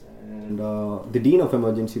And the dean of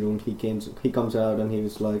emergency room, he comes out and he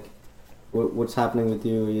was like, what's happening with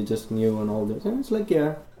you? You're just new and all this. And it's like,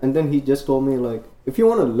 yeah. And then he just told me, like, if you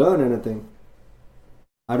want to learn anything,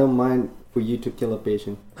 I don't mind for you to kill a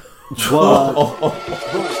patient. But...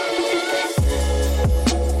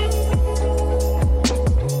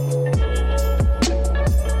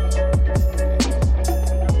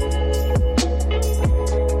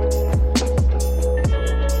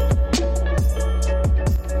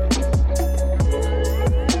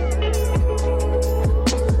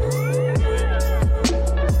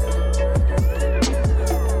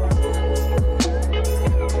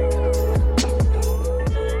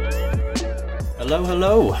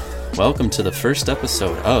 Hello. Welcome to the first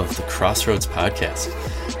episode of the Crossroads Podcast.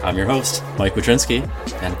 I'm your host, Mike Wodrinski,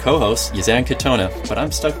 and co-host, Yazan Katona, but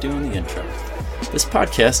I'm stuck doing the intro. This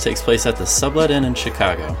podcast takes place at the Sublet Inn in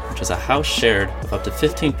Chicago, which is a house shared with up to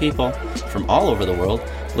 15 people from all over the world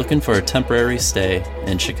looking for a temporary stay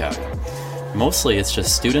in Chicago. Mostly it's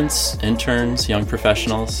just students, interns, young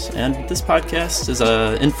professionals, and this podcast is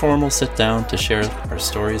an informal sit-down to share our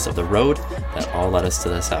stories of the road that all led us to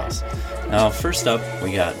this house. Now, first up,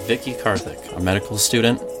 we got Vicky Karthik, a medical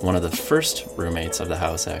student, one of the first roommates of the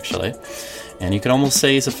house, actually. And you could almost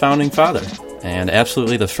say he's a founding father, and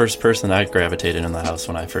absolutely the first person I gravitated in the house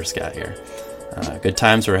when I first got here. Good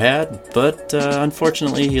times were had, but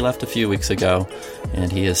unfortunately he left a few weeks ago, and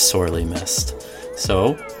he is sorely missed.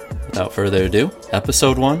 So, without further ado,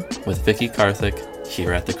 episode 1 with Vicky Karthik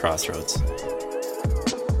here at the Crossroads.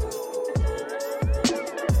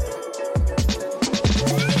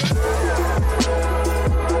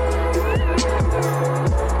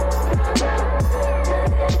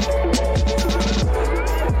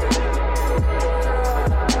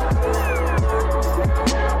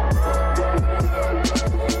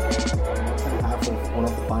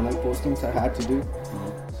 I had to do,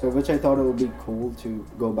 so which I thought it would be cool to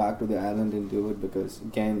go back to the island and do it because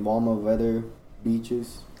again, warmer weather,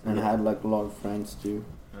 beaches, and I had like a lot of friends too.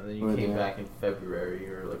 And then you came back in February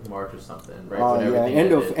or like March or something, right? Yeah,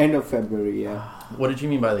 end of February. Yeah. What did you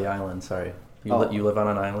mean by the island? Sorry, you live on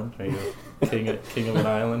an island? Are you king of an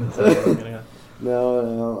island? Is that what I'm getting at?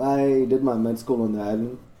 No, I did my med school on the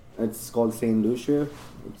island. It's called Saint Lucia.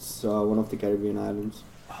 It's one of the Caribbean islands.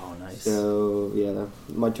 Oh, nice. So, yeah,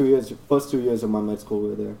 my first 2 years of my med school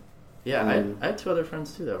were there. Yeah, I had 2 other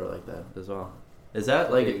friends, too, that were like that as well. Is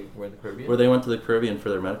that, like... Were in the Caribbean? Where they went to the Caribbean for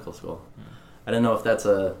their medical school. I didn't know if that's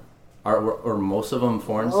or most of them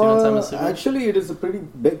foreign students, I'm assuming? Actually, it is a pretty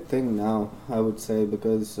big thing now, I would say,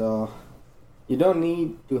 because you don't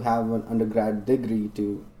need to have an undergrad degree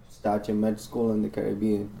to start your med school in the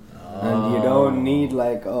Caribbean. Oh. And you don't need,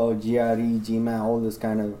 like, GRE, GMAT, all this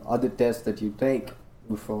kind of other tests that you take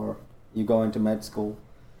before you go into med school,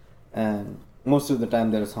 and most of the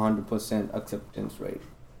time there's 100% acceptance rate.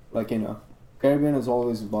 Like, Caribbean is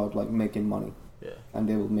always about like making money, and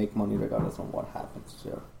they will make money regardless of what happens.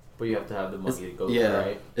 So, but you have to have the money to go there,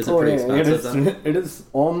 right? Is it pretty expensive? It is.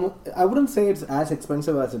 I wouldn't say it's as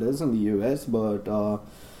expensive as it is in the US, but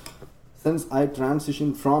since I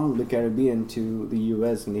transitioned from the Caribbean to the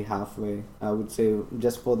US in the halfway, I would say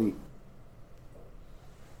just for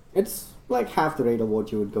it's like half the rate of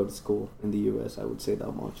what you would go to school in the US. I would say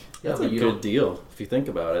that much. Yeah, that's a good deal if you think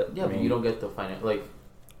about it. Yeah, but you don't get the finance. Like,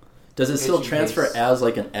 does it still transfer as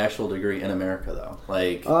like an actual degree in America though?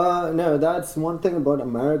 Like, no, that's one thing about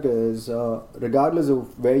America is regardless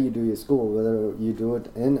of where you do your school, whether you do it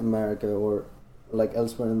in America or like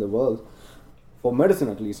elsewhere in the world, for medicine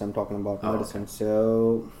at least, I'm talking about medicine. Okay.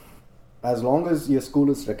 So, as long as your school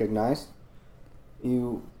is recognized,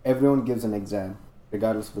 everyone gives an exam.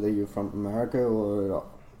 Regardless whether you're from America or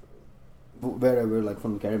wherever, like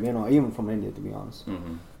from the Caribbean or even from India, to be honest.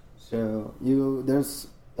 Mm-hmm. So there's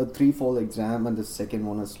a 3-fold exam, and the second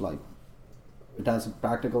one is like it has a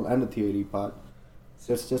practical and a theory part.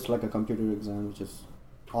 So it's just like a computer exam, which is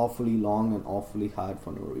awfully long and awfully hard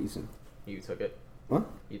for no reason. You took it? What?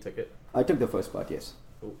 You took it? I took the first part, yes.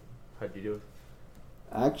 Ooh, how'd you do it?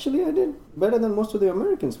 Actually, I did better than most of the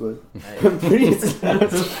Americans would. I'm pretty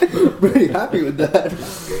happy with that.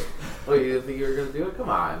 Oh, you didn't think you were going to do it? Come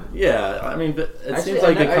on. Yeah, I mean, but it seems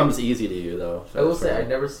like it comes easy to you, though. I will say, I've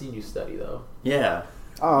never seen you study, though. Yeah.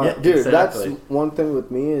 Dude, exactly. That's one thing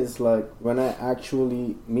with me is, like, when I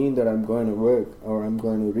actually mean that I'm going to work or I'm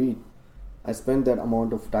going to read, I spend that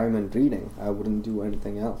amount of time in reading. I wouldn't do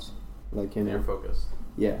anything else. Like, You're focused.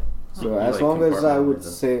 Yeah. So as long as I would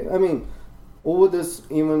say, I mean... Over this,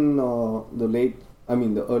 even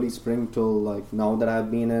the early spring till like now that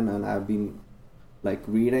I've been in and I've been like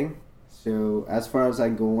reading. So as far as I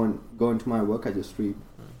go into my work, I just read.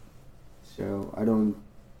 So I don't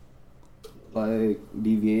like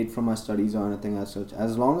deviate from my studies or anything as such.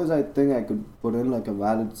 As long as I think I could put in like a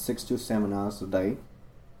valid 6 to 7 hours a day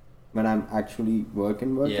when I'm actually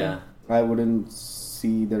working, Yeah. I wouldn't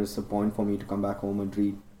see there's a point for me to come back home and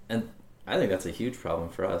read. And I think that's a huge problem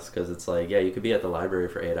for us because it's like, yeah, you could be at the library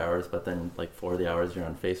for 8 hours, but then like 4 of the hours you're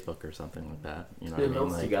on Facebook or something like that. You know what I It mean?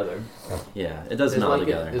 melts Like, together. yeah, it does meld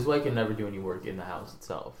together. It's why I can never do any work in the house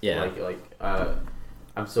itself. Yeah.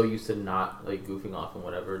 I'm so used to not like goofing off and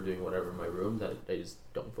whatever, doing whatever in my room that I just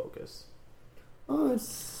don't focus. Oh, I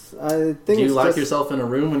think. Do you it's lock just, yourself in a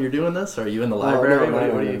room when you're doing this? Or are you in the Oh,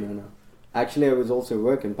 library? No. Actually, I was also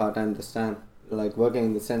working part-time this time. Like working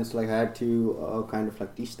in the sense like I had to kind of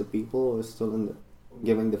like teach the people who were still in the,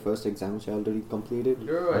 giving the first exam which I already completed.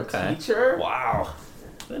 You're a Okay. teacher? Wow.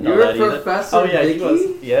 Didn't know You're a that either. professor, Oh yeah, he Vicky? was.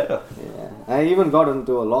 Yeah. Yeah, I even got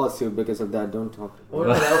into a lawsuit because of that. Don't talk. Oh,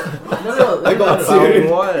 no, I got no. sued.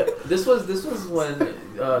 What? This was when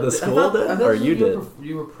The school did? Or you did?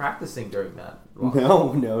 You were practicing during that.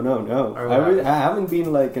 No. Or I haven't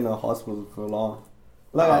been like in a hospital for long.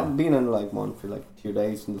 Like Oh. I've been in like one for like 2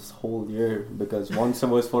 days in this whole year because one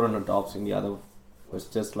was for an adoption, the other was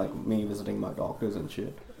just like me visiting my doctors and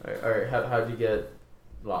shit. All right. How'd you get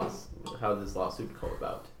lost? How did this lawsuit come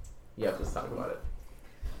about? You have to talk about it.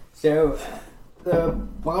 So, the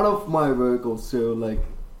part of my work also like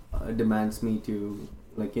demands me to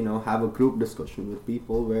like have a group discussion with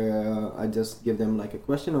people where I just give them like a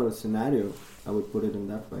question or a scenario. I would put it in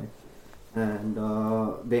that way, and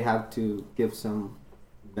they have to give some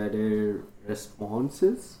better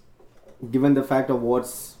responses. Given the fact of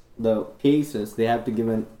what's the cases, they have to give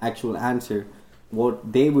an actual answer.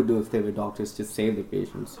 What they would do if they were doctors to save the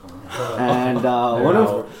patients. And one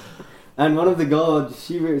of the girls,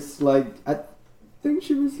 she was like, I think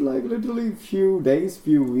she was like literally few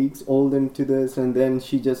weeks old into this, and then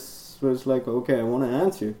she just was like, okay, I want to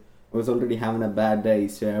answer. I was already having a bad day,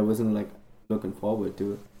 so I wasn't like looking forward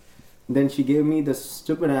to it. And then she gave me the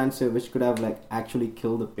stupid answer which could have like actually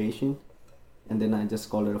killed the patient, and then I just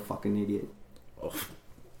called her a fucking idiot. Oh.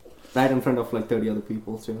 Right in front of like 30 other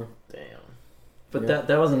people, so. Damn. But Yeah.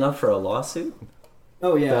 that was enough for a lawsuit?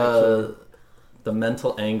 Oh yeah, actually. The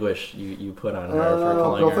mental anguish you put on her for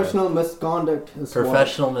calling professional misconduct is her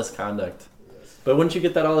professional misconduct. But wouldn't you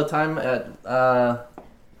get that all the time at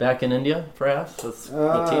back in India, perhaps, with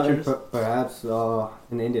teachers? Perhaps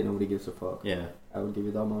in India nobody gives a fuck. Yeah. I would give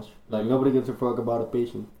you that much. Like nobody gives a fuck about a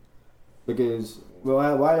patient, because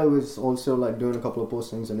while I was also like doing a couple of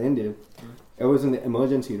postings in India, I was in the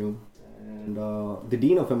emergency room, and the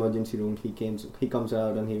dean of emergency room he comes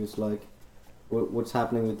out and he was like, "What's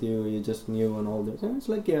happening with you? You're just new and all this." And it's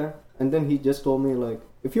like, yeah. And then he just told me like,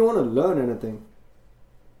 if you want to learn anything,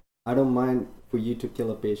 I don't mind for you to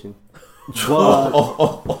kill a patient,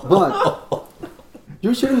 but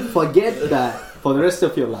you shouldn't forget that for the rest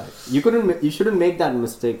of your life. You shouldn't make that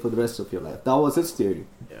mistake for the rest of your life. That was his theory.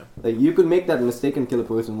 Yeah. Like you could make that mistake and kill a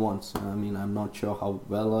person once. I mean, I'm not sure how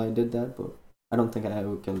well I did that, but I don't think I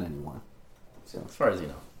ever killed anyone. So As far as you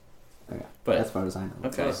know. okay, But as far as I know.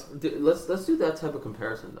 okay. Let's do that type of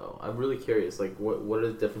comparison though. I'm really curious. Like, what are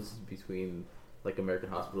the differences between like American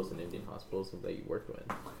hospitals and Indian hospitals that you work with,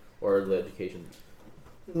 or the education?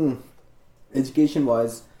 Education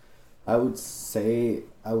wise, I would say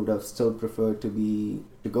I would have still preferred to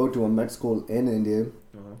go to a med school in India.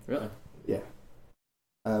 Really? Yeah,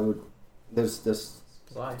 I would. There's just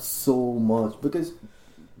Why? so much because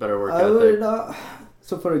Better work I ethic. would.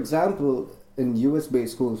 So, for example, in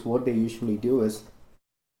US-based schools, what they usually do is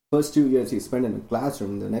first 2 years you spend in a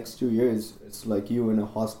classroom. The next 2 years it's like you in a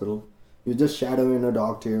hospital. You're just shadowing a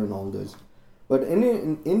doctor and all this. But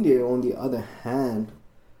in India, on the other hand,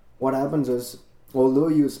 what happens is, although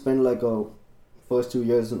you spend like a first 2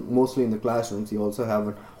 years mostly in the classrooms, you also have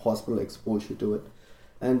a hospital exposure to it.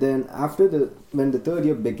 And then when the third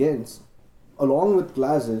year begins, along with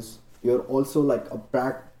classes, you're also like a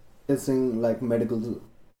practicing like medical,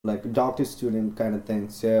 like doctor student kind of thing.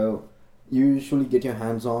 So you usually get your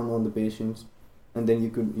hands on the patients, and then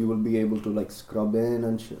you will be able to like scrub in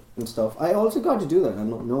and stuff. I also got to do that.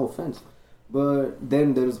 No offense, but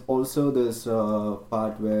then there's also this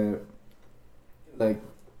part where like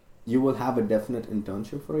you will have a definite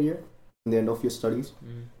internship for a year at the end of your studies,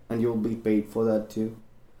 and you'll be paid for that too.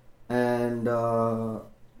 And the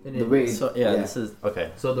way So yeah, this is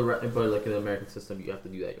okay. So but like in the American system, you have to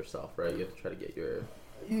do that yourself, right? You have to try to get your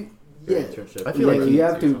yeah, internship. I feel like you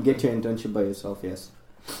have to or get your something. internship by yourself. Yes.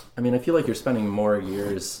 I mean, I feel like you're spending more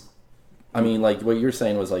years. I mean, like what you're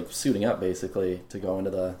saying was like suiting up basically to go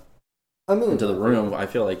into the room. I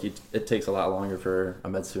feel like it takes a lot longer for a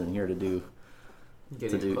med student here to do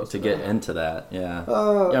to get into that. Yeah.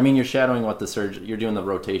 Uh, I mean, you're shadowing what the surgeon. You're doing the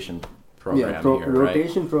rotation program here, right?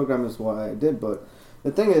 rotation program is what I did, but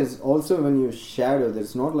the thing is also when you shadow,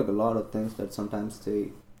 there's not like a lot of things that sometimes they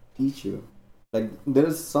teach you. Like there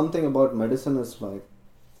is something about medicine is like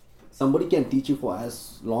somebody can teach you for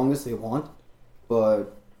as long as they want,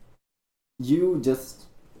 but you just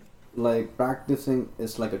like practicing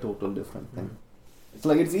is like a total different thing. It's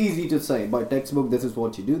like it's easy to say by textbook this is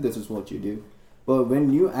what you do, this is what you do, but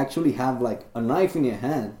when you actually have like a knife in your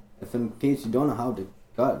hand, if in case you don't know how to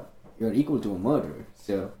cut, you're equal to a murderer.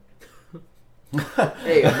 So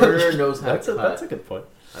Hey, a murderer knows how to cut. That's a good point.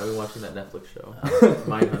 I've been watching that Netflix show,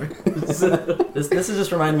 Mindhunter. This is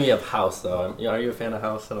just reminding me of House, though. Are you a fan of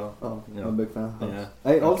House at all? Oh, No. I'm a big fan of House. Yeah.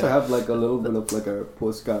 I also Okay. have like a little bit of like a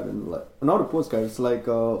postcard and like not a postcard. It's like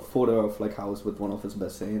a photo of like House with one of his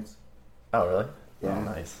best saints. Oh, really? Yeah. Oh,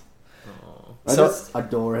 nice. Oh. I So- just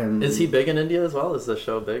adore him. Is he big in India as well? Is the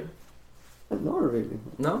show big? Not really.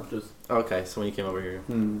 No. Just Okay, so when you came over here.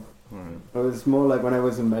 Alright. It was more like when I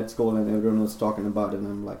was in med school and everyone was talking about it, and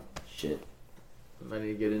I'm like, shit. I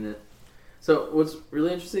need to get in it. So what's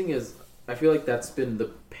really interesting is I feel like that's been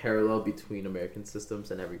the parallel between American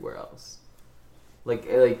systems and everywhere else. Like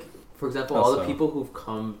for example, How all so? the people who've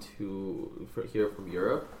come here from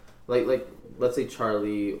Europe, like let's say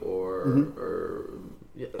Charlie or Mhm.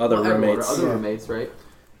 yeah, Other everyone, roommates. other Yeah. roommates, right?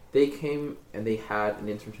 They came and they had an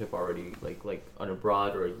internship already, like an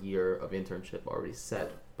abroad or a year of internship already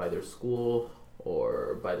set by their school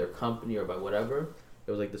or by their company or by whatever.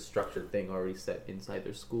 It was like the structured thing already set inside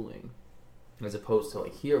their schooling, as opposed to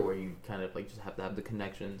like here where you kind of like just have to have the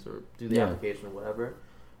connections or do the Yeah. application or whatever.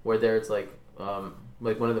 Where there it's like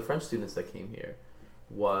one of the French students that came here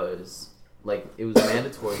was like it was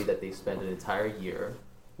mandatory that they spend an entire year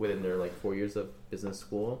within their like 4 years of business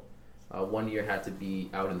school. 1 year had to be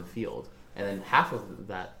out in the field, and then half of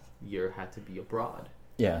that year had to be abroad.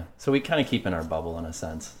 Yeah, so we kind of keep in our bubble in a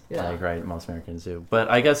sense, Yeah. like right, most Americans do. But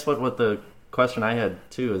I guess what the question I had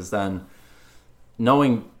too is then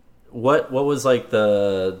knowing what was like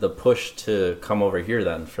the push to come over here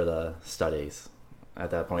then for the studies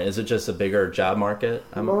at that point. Is it just a bigger job market?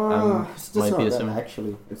 It's just might not be that assuming.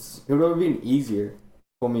 actually. It would have been easier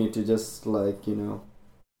for me to just like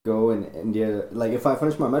go in India. Like if I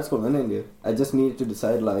finished my med school in India, I just needed to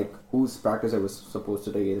decide like whose practice I was supposed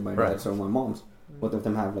to take, either my Right. dad's or my mom's. Both of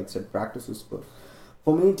them have like set practices, but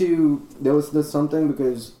for me there was this something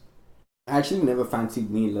because I actually never fancied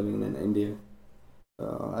me living in India.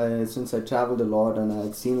 Since I traveled a lot and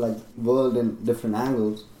I'd seen like world in different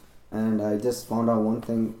angles, and I just found out one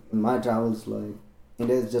thing in my travels, like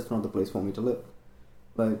India is just not the place for me to live.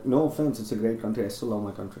 Like no offense, it's a great country. I still love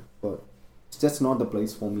my country, but it's just not the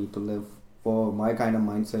place for me to live for my kind of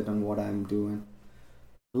mindset and what I'm doing.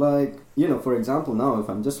 Like, for example, now if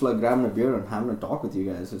I'm just like grabbing a beer and having a talk with you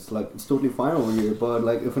guys, it's like it's totally fine over here. But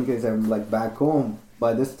like if in case I'm like back home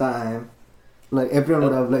by this time, like everyone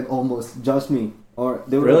would have like almost judged me, or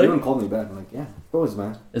they would Really? even call me back. I'm like, yeah, of course,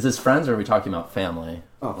 man. Is this friends or are we talking about family?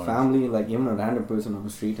 Oh, Or- family, like even a random person on the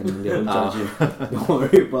street, and they will judge you. Don't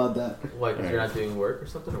worry about that. Why? Because you're not doing work or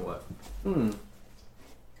something, or what?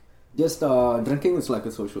 Just drinking is like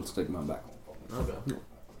a social stigma back home Okay.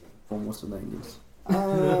 for most of the Indians.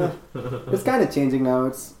 It's kind of changing now.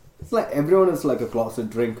 It's like everyone is like a closet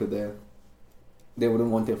drinker there. They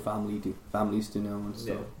wouldn't want their families to know and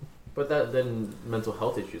stuff. Yeah. But that then mental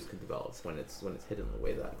health issues could develop when it's hidden in a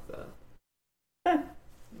way like that.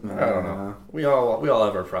 I don't know. We all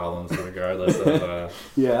have our problems regardless of.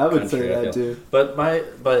 Yeah, I would Country, say I that feel. too. But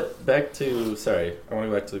back to sorry, I want to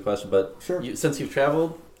go back to the question. But Sure. since you've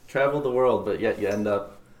traveled the world, but yet you end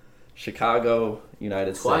up Chicago,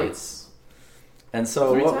 United States, Twice. and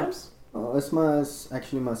so 3 what- times? It's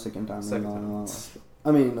actually my second time. Second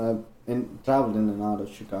I mean, traveled in and out of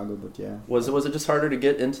Chicago, but yeah. Was it just harder to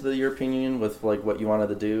get into the European Union with like what you wanted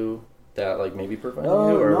to do that like maybe prevented you,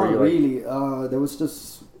 or were Not you like, really. There was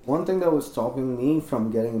just one thing that was stopping me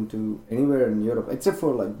from getting into anywhere in Europe, except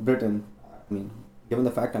for like Britain. I mean, given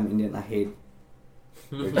the fact I'm Indian, I hate.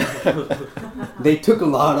 They took a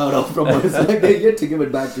lot out of from us. Like they get to give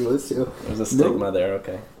it back to us. So there's a stigma there?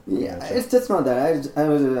 Okay. yeah, Gotcha. it's just not that.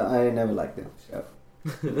 I never liked it. So.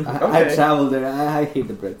 I Okay. traveled there. I hate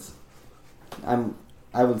the Brits.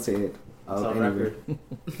 I will say it. It's on Anyway. record.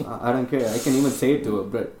 I don't care. I can even say it to a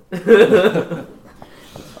Brit.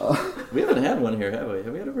 We haven't had one here, have we?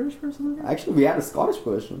 Have we had a British person? Here? Actually, we had a Scottish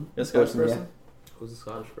person. A Scottish person? Yeah. Who's a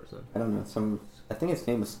Scottish person? I don't know. I think his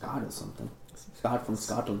name is Scott or something. Scott from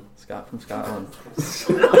Scotland. Scott from Scotland.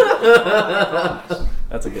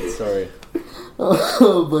 That's a good story.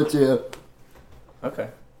 But yeah. Okay.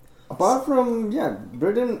 Apart from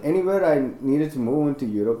Britain, anywhere I needed to move into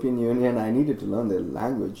European Union, I needed to learn their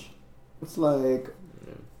language. It's like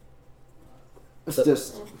it's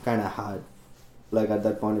just kind of hard. Like at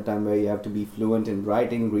that point in time where you have to be fluent in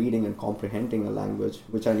writing, reading, and comprehending a language,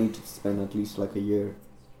 which I need to spend at least like a year.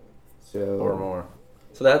 So or more.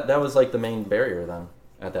 So that was like the main barrier then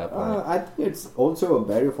at that point. I think it's also a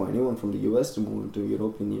barrier for anyone from the US to move into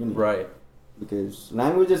European Union. Right. Because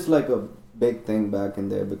language is like a big thing back in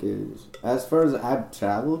there, because as far as I've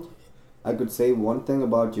traveled, I could say one thing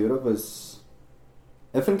about Europe is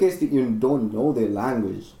if in case that you don't know their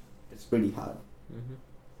language, it's pretty hard.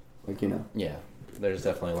 Like, Yeah, there's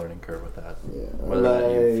definitely a learning curve with that. Yeah, Whether or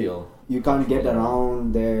not you feel you can't get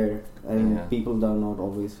around there, and Yeah. people are not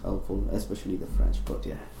always helpful, especially the French, but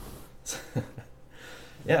yeah.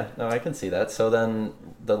 Yeah, no, I can see that. So then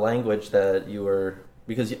the language that you were,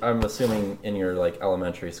 because I'm assuming in your like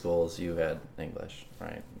elementary schools you had English,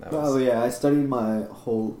 right? That was- Well, yeah, I studied my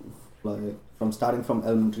whole, like, starting from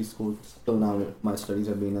elementary school till now, my studies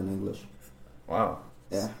have been in English. Wow.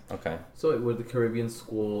 Yeah. Okay. So were the Caribbean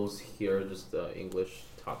schools here just English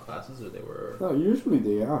taught classes, or they were No, usually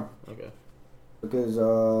they are. okay? Because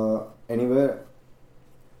anywhere,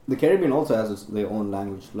 the Caribbean also has their own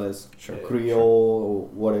language, like Sure. Creole or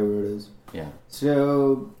whatever it is. Yeah.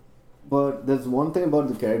 So, but there's one thing about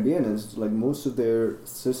the Caribbean is like most of their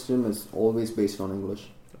system is always based on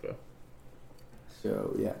English. Okay.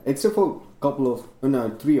 So yeah, except for a couple of,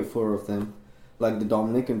 3 or 4 of them, like the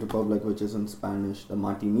Dominican Republic, which is in Spanish, the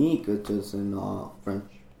Martinique, which is in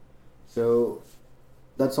French. So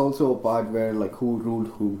that's also a part where like who ruled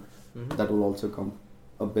who. That will also come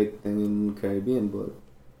a big thing in Caribbean, but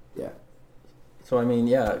yeah. So I mean,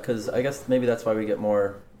 yeah, because I guess maybe that's why we get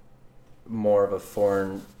more of a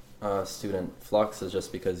foreign student flux, is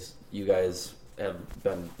just because you guys have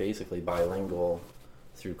been basically bilingual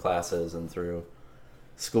through classes and through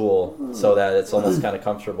school, so that it's almost kind of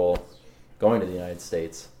comfortable going to the United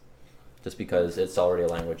States, just because it's already a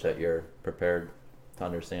language that you're prepared to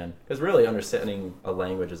understand. Because really understanding a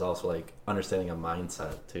language is also like understanding a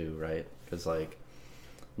mindset too, right? Because like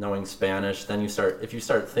knowing Spanish, then if you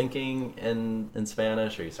start thinking in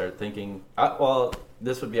Spanish, or you start thinking, well,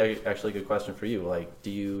 this would be actually a good question for you. Like, do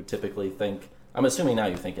you typically think, I'm assuming now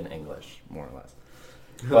you think in English, more or less.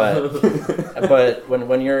 But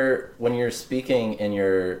when you're speaking in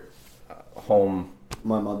your home,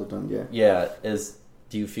 My mother tongue, yeah.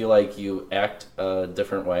 do you feel like you act a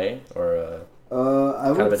different way, or I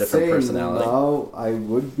kind of would a different say personality? now I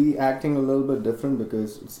would be acting a little bit different,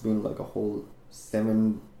 because it's been like a whole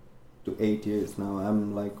 7 to 8 years now.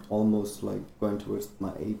 I'm like almost like going towards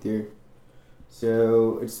my 8th year.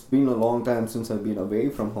 So it's been a long time since I've been away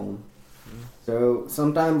from home. So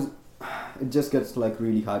sometimes it just gets like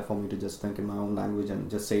really hard for me to just think in my own language and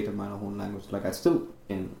just say it in my own language. Like I still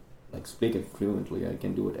can like speak it fluently. I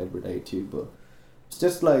can do it every day too, but it's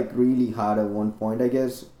just like really hard at one point, I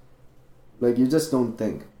guess. Like you just don't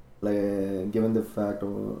think, like given the fact,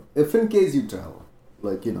 or if in case you travel,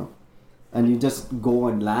 like and you just go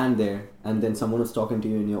and land there, and then someone is talking to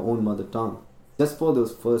you in your own mother tongue. Just for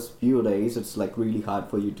those first few days, it's like really hard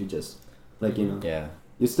for you to just like Yeah.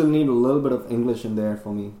 You still need a little bit of English in there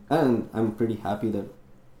for me, and I'm pretty happy that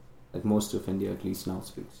like most of India at least now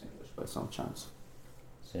speaks English by some chance.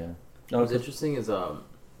 Yeah. What's interesting is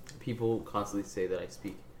people constantly say that I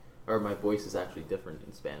speak, or my voice is actually different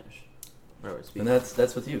in Spanish. And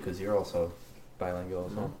that's with you, because you're also bilingual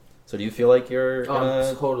as well. So do you feel like you're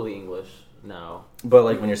I'm totally English now. But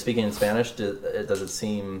like when you're speaking in Spanish, does it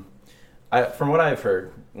seem? From what I've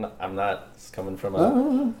heard, I'm not coming from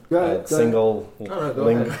a single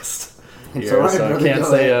linguist It's here, alright, so I brother, can't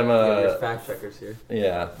go say ahead. I'm You're fact checkers here.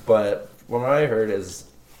 Yeah, but from what I heard is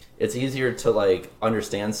it's easier to like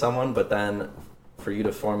understand someone, but then for you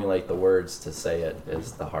to formulate the words to say it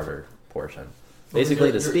is the harder portion.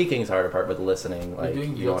 Basically, the speaking's the harder part, but the listening, like you're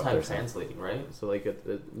doing you don't real-time understand. translating, right? So like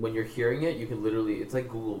when you're hearing it, you can literally, it's like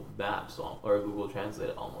Google Maps or Google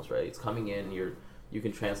Translate almost, right? It's coming in, you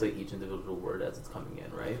can translate each individual word as it's coming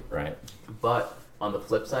in, right? Right. But on the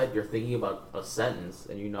flip side, you're thinking about a sentence,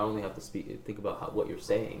 and you not only have to think about what you're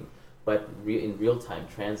saying, but in real time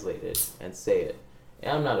translate it and say it.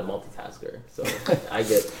 And I'm not a multitasker, so I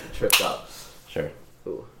get tripped up. Sure.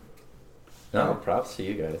 Ooh. No, props to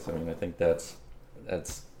you guys. I mean, I think that's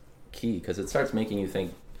key, because it starts making you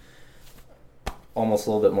think almost a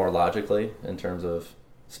little bit more logically in terms of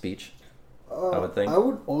speech. I would think. I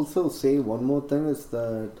would also say one more thing is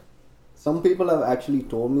that some people have actually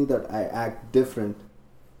told me that I act different.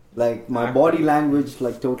 Like my body language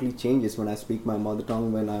like totally changes when I speak my mother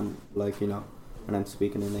tongue when I'm like when I'm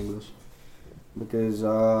speaking in English. because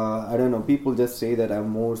I don't know. People just say that I'm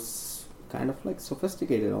more kind of like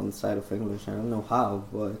sophisticated on the side of English. I don't know how,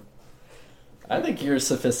 but I think you're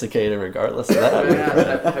sophisticated regardless of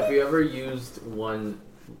that. Have you ever used one,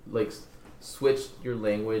 like, switched your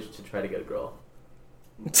language to try to get a girl?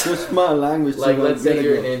 switch my language. Like, to let's get say a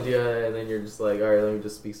you're girl. in India and then you're just like, alright, let me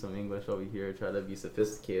just speak some English over here, try to be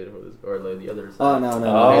sophisticated, or like the other side. Oh no no.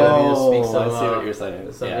 Oh, no. let me just speak some, I see what you're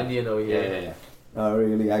saying. Some Yeah. Indian over Yeah, here. yeah, yeah. Oh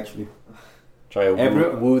really? Actually. Try to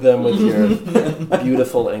Every- woo them with your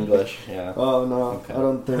beautiful English. Yeah. Oh no, Okay. I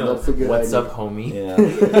don't think that's a good What's idea. up, homie? Yeah.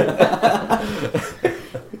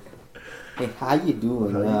 Hey, how you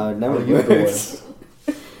doing? How Never you works.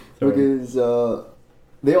 Sorry. Because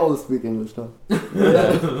they all speak English now.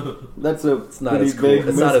 Yeah. That's a It's not pretty as cool. big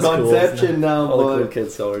It's not as cool. misconception now. All the cool But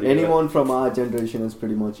kids already. do it. anyone from our generation is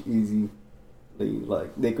pretty much easy.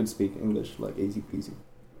 They could speak English like easy peasy.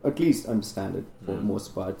 At least understand it for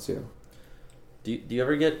most parts. Yeah. Do you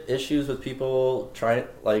ever get issues with people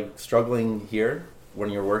struggling here when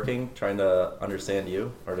you're working, trying to understand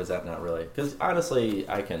you, or does that not really? Because honestly,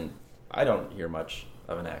 I don't hear much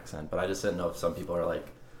of an accent, but I just didn't know if some people are like,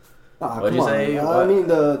 What'd Come you on. say? I What? mean,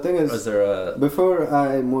 the thing was is, there a? before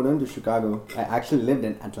I moved into Chicago, I actually lived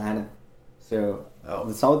in Atlanta. So Oh,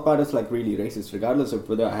 the South part is like really racist, regardless of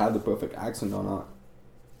whether I have the perfect accent or not.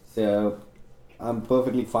 So I'm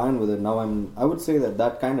perfectly fine with it now. I would say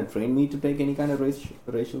that kind of trained me to take any kind of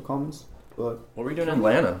racial comments. But what were you doing in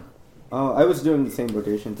Atlanta? I was doing the same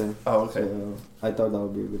rotation thing. Oh, okay. So I thought that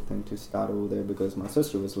would be a good thing to start over there because my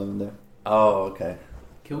sister was living there. Oh, okay.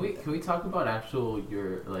 Can we talk about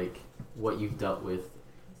what you've dealt with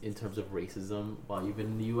in terms of racism while you've been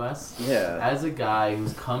in the U.S.? Yeah. As a guy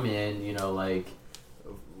who's come in,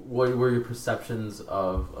 what were your perceptions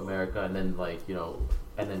of America, and then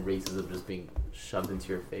and then racism just being shoved into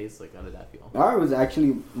your face? Like, how did that feel? That was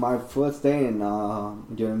actually my first day in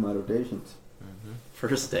during my rotations.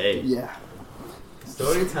 First day. Yeah.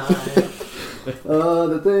 Story time.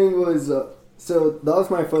 The thing was, so that was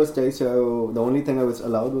my first day. So the only thing I was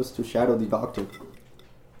allowed was to shadow the doctor.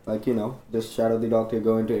 Like, just shadow the doctor,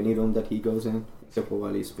 go into any room that he goes in, except for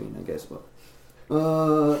while he's peeing, I guess. But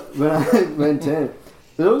when I went in,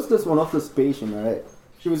 there was this one of this patient, right?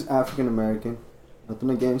 She was African American. Nothing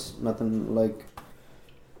against, nothing like.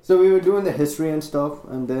 So we were doing the history and stuff,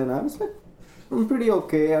 and then I was like, I'm pretty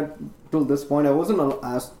okay till this point. I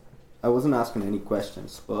wasn't asking any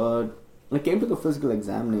questions, but when it came to the physical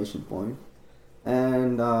examination point,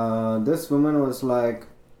 and this woman was like,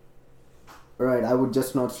 right, I would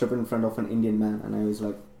just not strip in front of an Indian man. And I was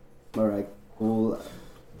like, alright, cool.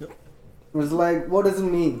 I was like, what does it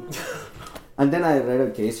mean? And then I read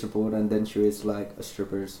her case report, and then she was like a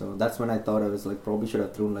stripper. So that's when I thought I was like, probably should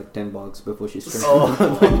have thrown like $10 before she stripped.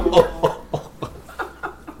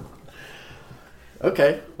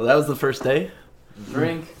 Okay. Well, that was the first day.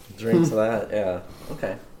 Drink. Drinks of that. Yeah.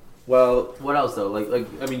 Okay. Well, What else though? Did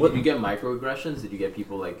you get microaggressions? Did you get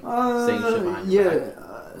people saying shit behind your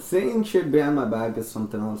back? Saying shit behind my back is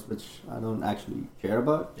something else which I don't actually care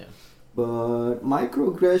about. Yeah. But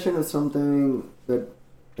microaggression is something that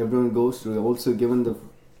everyone goes through. Also, given the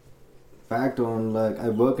fact on I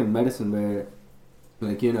work in medicine where,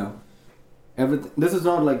 everything. This is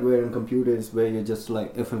not like we're in computers where you're just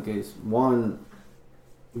if in case one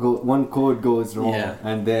code goes wrong, Yeah.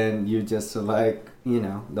 and then you just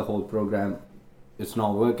the whole program, it's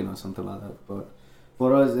not working or something like that. But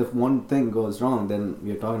for us, if one thing goes wrong, then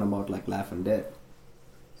we're talking about life and death.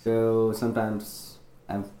 So sometimes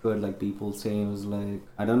I've heard people saying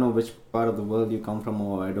I don't know which part of the world you come from,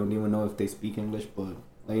 or I don't even know if they speak English, but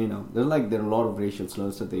there are a lot of racial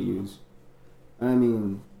slurs that they use. I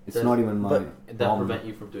mean, it's not even my Did that problem. prevent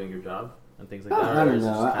you from doing your job and things like that? I Or don't is it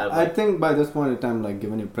know. just kind of I think by this point in time,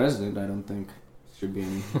 given you're president, I don't think it should be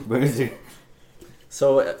any worse.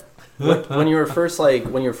 so when you were first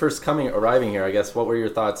arriving here, I guess, what were your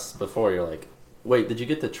thoughts before? You're like, wait, did you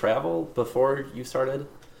get to travel before you started?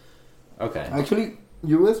 Okay. Actually,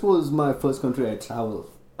 US was my first country I traveled.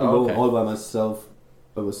 Oh, okay. All by myself.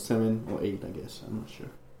 I was 7 or 8, I guess. I'm not sure.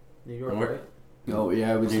 New York, Where- right? Oh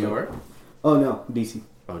yeah, I was New York? Oh no, DC.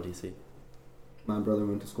 Oh, DC. My brother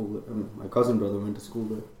went to school there. My cousin brother went to school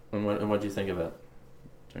there. And what did you think of it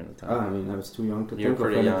during the time? I mean, I was too young to You were think of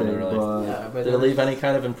pretty young, anything. really. But Yeah, but Did it leave any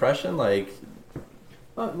kind of impression?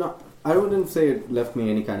 no, I wouldn't say it left me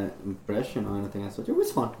any kind of impression or anything as such. It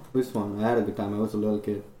was fun. I had a good time. I was a little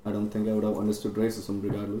kid. I don't think I would have understood racism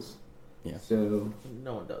regardless. Yeah. So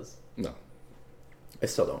no one does. No. I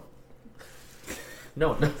still don't. No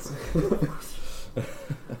one does.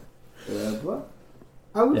 yeah, but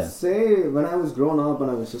I would Yeah. say when I was growing up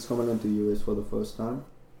and I was just coming into US for the first time,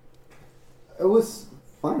 It was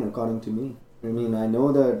fine according to me. I mean, I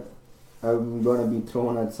know that I'm gonna be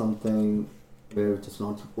thrown at something where it's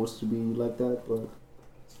not supposed to be like that, but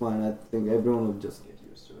it's fine. I think everyone will just get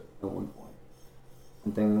used to it at one point.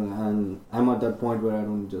 And I'm at that point where I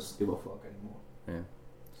don't just give a fuck anymore. Yeah.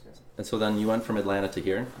 And so then you went from Atlanta to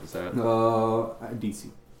here? Is that DC.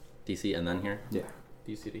 DC and then here? Yeah.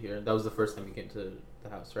 DC to here. That was the first time you came to the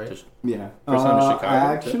house, right? Yeah. First time to Chicago,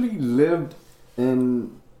 I actually lived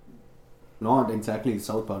in not exactly the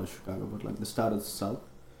south part of Chicago, but like the start of the south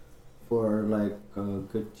for like a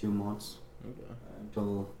good 2 months. Okay.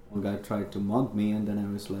 Until one guy tried to mug me, and then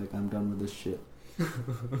I was like, I'm done with this shit.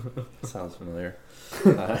 Sounds familiar.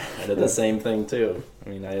 I did the same thing too. I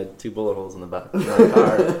mean, I had 2 bullet holes in the back of my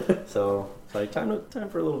car, so it's like time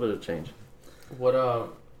for a little bit of change.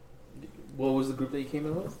 What was the group that you came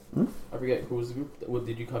in with? I forget who was the group. What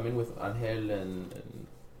did you come in with? Angel and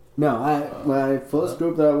No, my first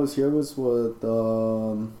group that I was here was with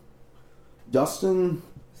Justin,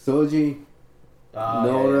 Sergi,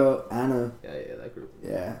 Nora, Anna. Yeah, that group.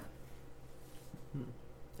 Yeah.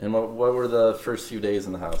 And what were the first few days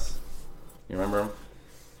in the house? You remember them?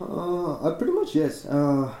 I pretty much yes.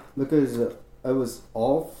 Because I was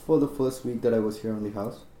off for the first week that I was here in the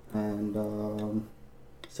house, and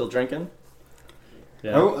Still drinking?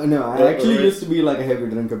 Yeah. No, I actually used to be like a heavy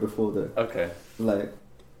drinker before that. Okay. Like,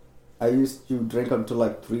 I used to drink until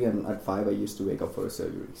like 3, and at 5 I used to wake up for a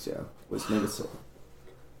surgery. So, was never so.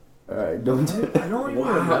 Alright, don't. I don't even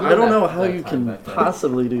remember I don't know how that you time can back then.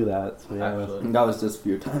 possibly do that. To be honest. Actually. That was just a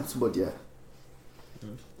few times, but yeah.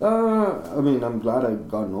 I mean, I'm glad I've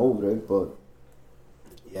gotten over it, but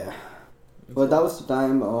yeah. But that was the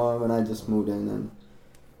time when I just moved in, and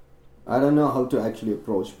I don't know how to actually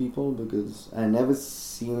approach people because I never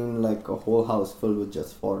seen like a whole house filled with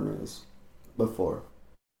just foreigners before,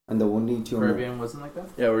 and the only 2. Caribbean wasn't like that.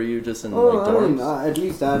 Yeah, were you just in Oh, like I mean, dorms? at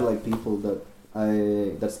least I had like people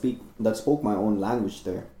that spoke my own language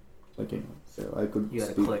there, like, you know, so I could You had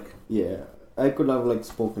a speak. click. Yeah, I could have like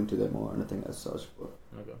spoken to them or anything as such, but.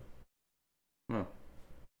 Okay. Hmm.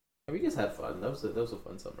 We just had fun. That was a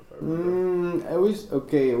fun summer. If I remember. It was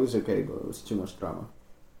okay. It was okay, but it was too much drama.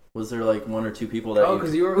 Was there like 1 or 2 people that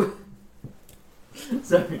Because you were.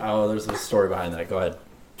 Sorry. Oh, there's a story behind that. Go ahead.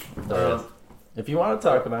 If you want to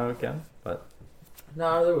talk about it, again, but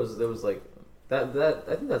No, there was like that.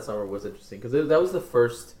 I think that summer was interesting because that was the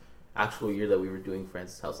first actual year that we were doing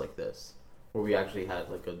Francis House like this, where we actually had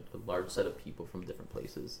like a large set of people from different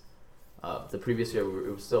places. The previous year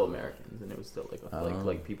it was still Americans, and it was still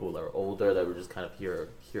like people that were older that were just kind of here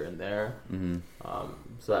and there. mm-hmm.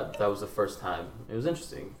 So that was the first time. It was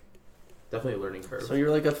interesting. Definitely a learning curve. So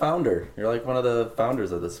you're like a founder. You're like one of the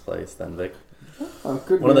founders of this place, then, Vic. I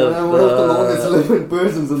could One be of the- one of the the longest living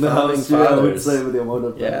persons in the founding house. Yeah, I would fathers. say with the amount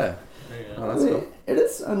of time. Yeah. Oh, that's cool. It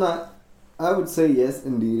is I would say yes,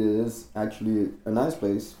 indeed, it is actually a nice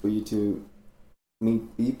place for you to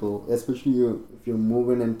meet people, especially if you're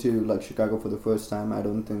moving into like Chicago for the first time. I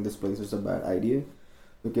don't think this place is a bad idea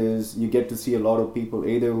because you get to see a lot of people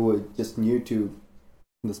either who are just new to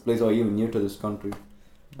this place or even new to this country,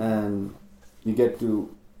 and you get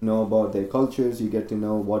to know about their cultures. You get to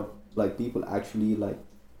know what like people actually like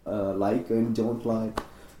and don't like,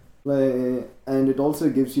 and it also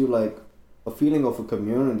gives you like a feeling of a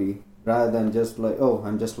community rather than just like, oh,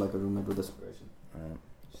 I'm just like a roommate with this person. Right.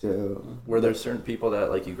 So Were there certain people that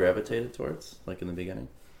like you gravitated towards, like in the beginning?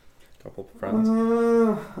 A couple of friends.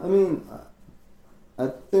 I mean, I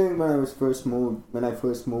think when I first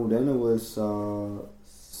moved in, it was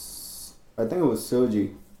I think it was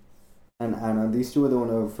Sergi and Anna. These two were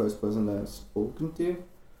the first person that I've spoken to,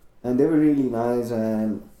 and they were really nice,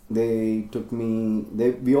 and they took me.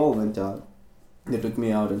 We all went out. They took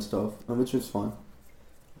me out and stuff, which was fun.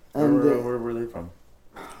 And Where were they from?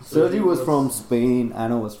 Sergi was from Spain.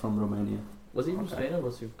 Anna was from Romania. Was he from Okay. Spain or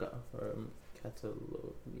was he from Catalonia?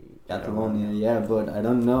 Catalonia, yeah, but I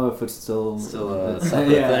don't know if it's still a separate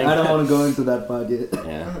yeah, thing. I don't want to go into that part yet.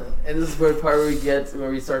 Yeah. And this is where the part where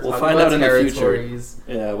we start We'll talking find about out in the future. territories.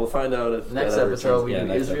 Yeah, we'll find out if Next that ever episode, turns- we yeah, do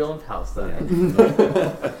next Israel and Palestine.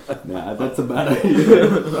 Nah, that's a bad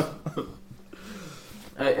idea.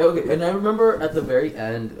 Okay, and I remember at the very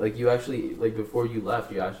end, like you actually, like before you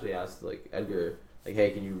left, you actually asked like Edgar, like,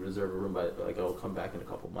 hey, can you reserve a room? But like, I'll come back in a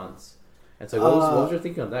couple months. And so, what was your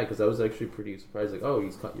thinking on that? Because I was actually pretty surprised. Like, oh,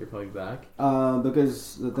 you're coming back.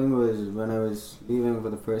 Because the thing was, when I was leaving for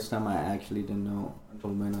the first time, I actually didn't know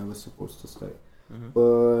until when I was supposed to stay. Mm-hmm.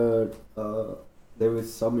 But there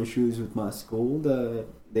was some issues with my school that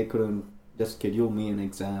they couldn't just schedule me an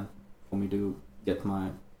exam for me to get my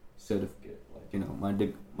certificate, like, you know,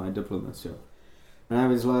 my diploma. So, and I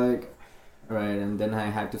was like, right, and then I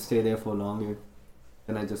had to stay there for longer.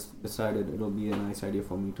 Then I just decided it'll be a nice idea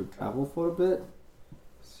for me to travel for a bit.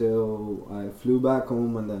 So I flew back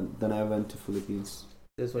home, and then I went to Philippines.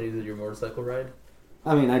 This when you did your motorcycle ride?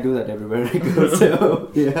 I mean, I do that everywhere I go, so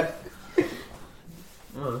yeah.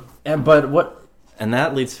 And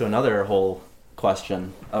that leads to another whole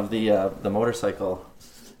question of the motorcycle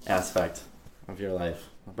aspect of your life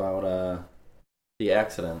about the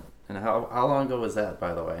accident. And how long ago was that,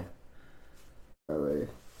 by the way? Alright.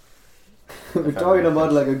 We're talking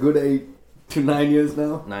about like a good 8 to 9 years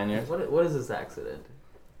now. 9 years? What is this accident?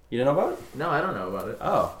 You didn't know about it? No, I don't know about it.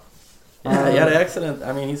 Oh. Yeah, he had an accident.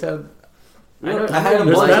 I mean, he's had... I had a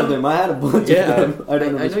bunch of them. I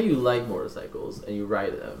know you like motorcycles and you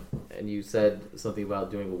ride them, and you said something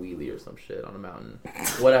about doing a wheelie or some shit on a mountain.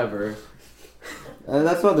 Whatever.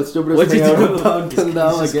 That's not the stupidest thing I've ever done till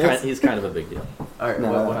now, I guess. He's kind of a big deal. Alright,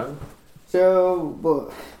 what happened? So,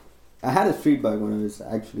 well, I had a street bike when I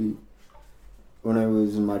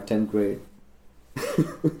was in my 10th grade.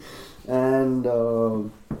 And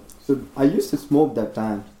so I used to smoke that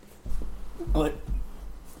time.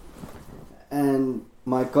 And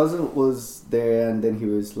my cousin was there, and then he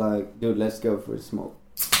was like, "Dude, let's go for a smoke."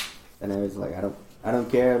 And I was like, I don't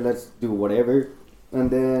care, let's do whatever.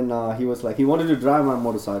 And then he was like, he wanted to drive my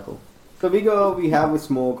motorcycle. So we have a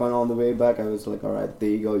smoke, and on the way back I was like, alright, there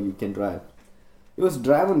you go, you can drive. He was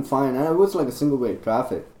driving fine, and it was like a single way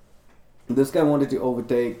traffic. This guy wanted to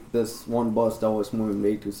overtake this one bus that was moving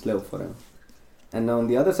way too slow for him. And on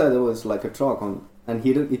the other side there was like a truck and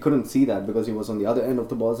he couldn't see that because he was on the other end of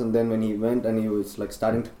the bus. And then when he went and he was like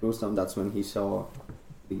starting to cruise down, that's when he saw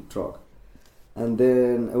the truck. And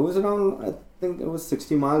then it was around, I think it was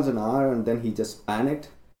 60 miles an hour, and then he just panicked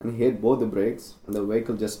and he hit both the brakes, and the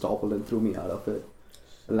vehicle just toppled and threw me out of it.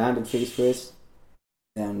 I landed face first,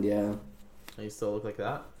 and yeah. And you still look like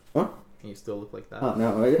that? Huh? And you still look like that? Oh,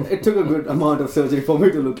 no, it took a good amount of surgery for me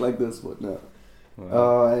to look like this, but no.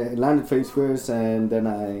 Wow. I landed face first, and then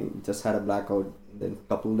I just had a blackout. Then a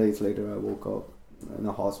couple of days later I woke up in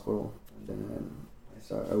a hospital, and then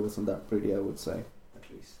I wasn't that pretty, I would say,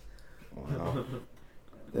 at least. Wow.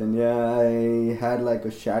 Then yeah, I had like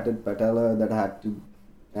a shattered patella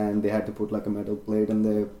and they had to put like a metal plate in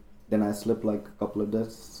there. Then I slipped like a couple of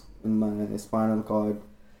discs in my spinal cord.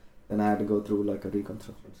 Then I had to go through like a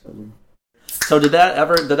reconstruction surgery. So did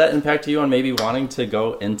that impact you on maybe wanting to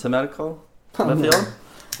go into medical field?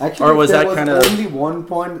 Actually, or was there that was kind of only one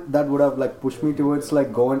point that would have like pushed me towards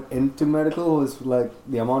like going into medical was like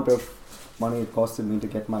the amount of money it costed me to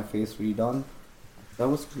get my face redone. That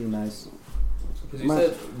was pretty nice. Because you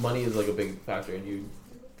said money is like a big factor in you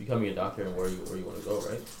becoming a doctor and where you want to go,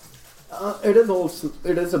 right? It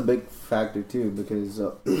is a big factor too, because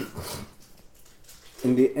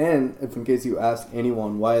in the end, if in case you ask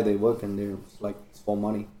anyone why they work in there, it's like it's for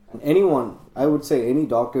money. And anyone, I would say any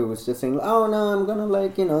doctor was just saying, oh no, I'm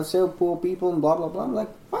gonna serve poor people and blah blah blah. I'm like,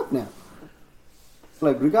 fuck no.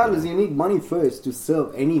 Like regardless, you need money first to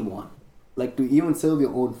serve anyone. Like to even serve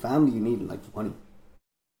your own family, you need like money.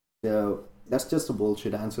 So that's just a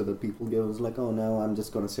bullshit answer that people give. It's like, oh no, I'm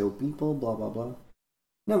just gonna serve people, blah blah blah.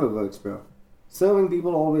 Never works, bro. Serving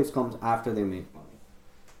people always comes after they make money.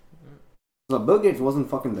 So Bill Gates wasn't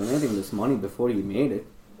fucking donating this money before he made it.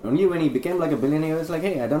 Only when he became like a billionaire, it's like,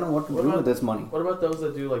 hey, I don't know what to do with this money. What about those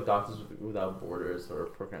that do like Doctors Without Borders or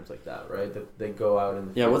programs like that, right? That they go out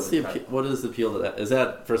and what is the appeal to that? Is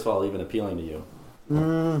that first of all even appealing to you?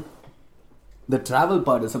 The travel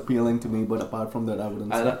part is appealing to me, but apart from that, I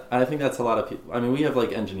wouldn't say. I think that's a lot of people. I mean, we have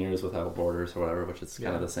like Engineers Without Borders or whatever, which is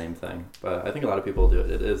kind of the same thing. But I think a lot of people do it.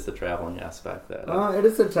 It is the traveling aspect that. It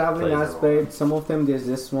is the traveling aspect. Some of them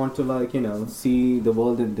just want to see the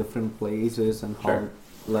world in different places and how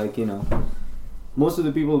most of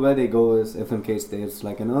the people where they go is if in case there's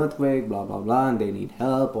like an earthquake, blah blah blah, and they need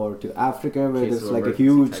help, or to Africa where there's like a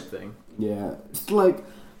huge thing. Yeah, it's like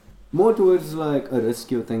more towards like a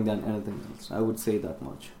rescue thing than anything else. I would say that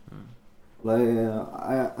much.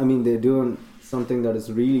 I mean they're doing something that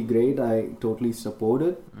is really great. I totally support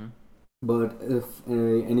it. But if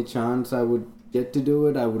any chance I would get to do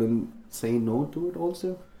it, I wouldn't say no to it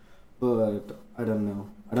also. But I don't know.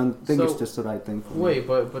 I don't think it's just the right thing for me. Wait,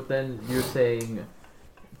 but then you're saying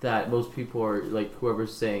that most people are like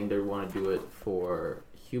whoever's saying they want to do it for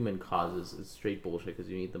human causes is straight bullshit because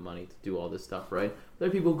you need the money to do all this stuff, right? There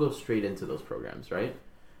are people who go straight into those programs, right?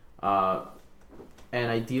 And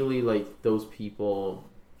ideally, like those people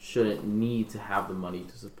shouldn't need to have the money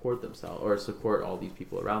to support themselves or support all these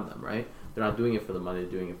people around them, right? They're not doing it for the money; they're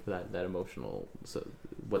doing it for that emotional,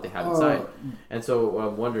 what they have inside. And so what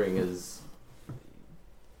I'm wondering is,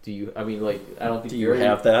 do you? I mean, like, I don't think Do you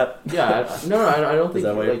have that? Yeah, I don't think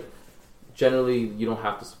that like generally you don't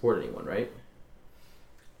have to support anyone, right?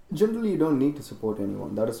 Generally, you don't need to support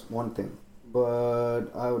anyone. That is one thing. But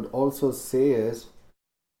I would also say is,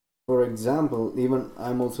 for example, even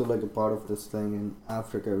I'm also like a part of this thing in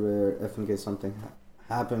Africa where if in case something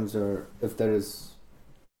happens or if there is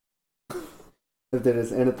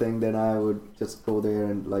anything, then I would just go there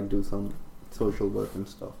and like do some social work and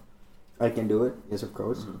stuff. I can do it, yes, of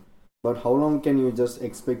course. Mm-hmm. But how long can you just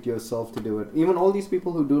expect yourself to do it? Even all these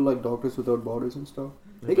people who do like Doctors Without Borders and stuff,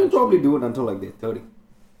 they can probably do it until like they're 30.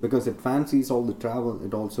 Because it fancies all the travel.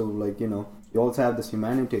 It also like, you also have this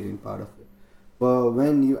humanitarian part of it. But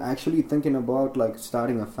when you actually thinking about like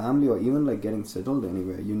starting a family or even like getting settled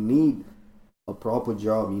anywhere, you need a proper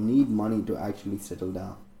job. You need money to actually settle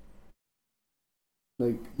down.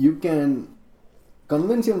 Like you can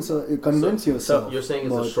convince yourself. So you're saying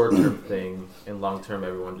it's a short-term thing, and long-term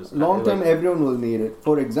everyone just long-term like, everyone will need it.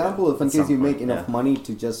 For example, if in case you make enough yeah. money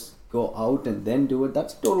to just go out and then do it,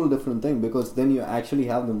 that's a total different thing because then you actually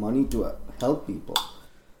have the money to help people.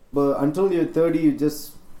 But until you're 30,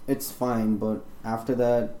 it's fine. But after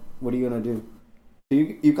that, what are you gonna do?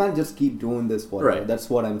 You can't just keep doing this forever. Right. That's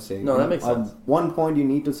what I'm saying. No, that makes sense. At one point, you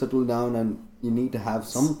need to settle down and you need to have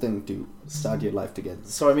something to start your life together.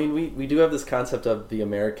 So I mean, we do have this concept of the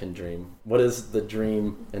American dream. What is the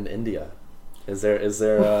dream in India? Is there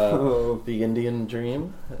the Indian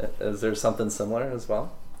dream? Is there something similar as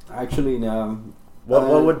well? Actually, no.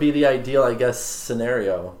 What would be the ideal, I guess,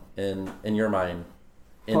 scenario in your mind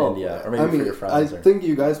in India, or maybe for your friends? I think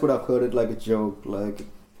you guys would have heard it like a joke. Like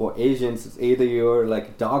for Asians, it's either you're like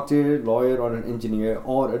a doctor, lawyer, or an engineer,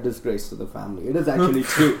 or a disgrace to the family. It is actually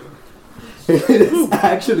true. It is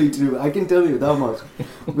actually true. I can tell you that much.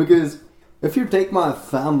 Because if you take my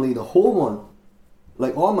family, the whole one,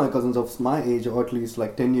 like all my cousins of my age, or at least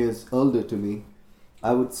like 10 years older to me,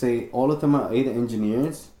 I would say all of them are either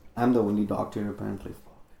engineers. I'm the only doctor apparently.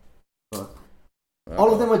 But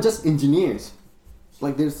all of them are just engineers.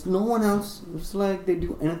 Like there's no one else. It's like they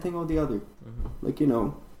do anything or the other. Mm-hmm. Like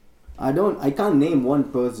I can't name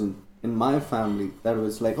one person in my family that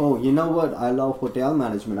was like, oh, you know what? I love hotel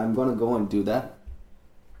management. I'm gonna go and do that.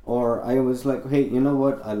 Or I was like, hey, you know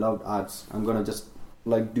what? I loved arts. I'm gonna just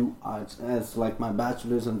like do arts as like my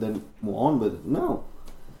bachelor's and then move on with it. No.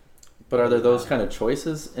 But are there those kind of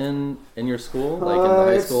choices in your school, like in the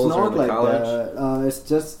high schools or in the college? That. It's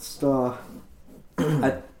just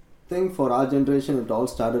I think for our generation, it all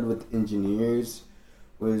started with engineers.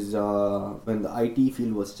 Was when the IT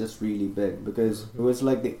field was just really big because it was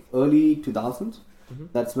like the early 2000s. Mm-hmm.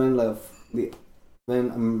 That's when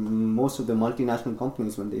most of the multinational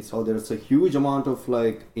companies, when they saw there's a huge amount of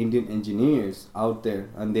like Indian engineers out there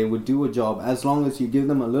and they would do a job as long as you give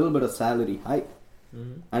them a little bit of salary hike.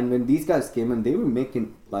 Mm-hmm. And when these guys came in, they were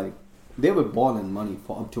making like they were balling money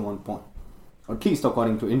for up to one point, or at least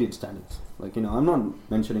according to Indian standards. Like I'm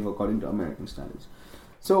not mentioning according to American standards.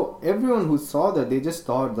 So everyone who saw that, they just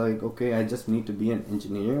thought like, okay, I just need to be an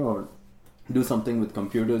engineer or do something with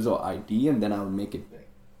computers or IT, and then I'll make it big.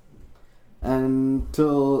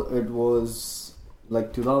 Until it was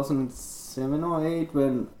like 2007 or 8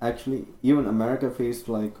 when actually even America faced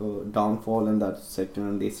like a downfall in that sector,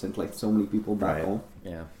 and they sent like so many people back home.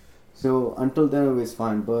 Yeah. So until then it was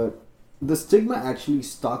fine, but the stigma actually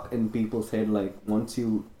stuck in people's head. Like once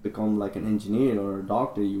you become like an engineer or a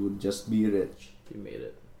doctor, you would just be rich. You made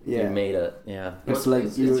it. Yeah. You made it. Yeah. It's like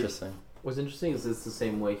interesting. What's interesting is it's the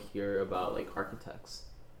same way here about like architects,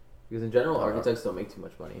 because in general architects don't make too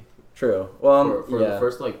much money. True. Well, for the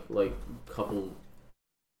first like couple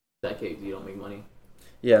decades, you don't make money.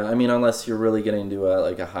 Yeah, I mean, unless you're really getting into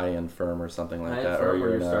a high-end firm or something like that, or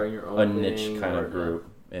you're in starting your own a niche kind of group.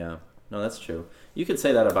 Yeah. No, that's true. You could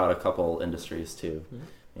say that about a couple industries too,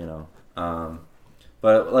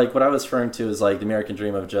 but like what I was referring to is like the American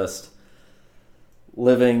dream of just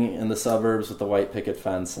living in the suburbs with the white picket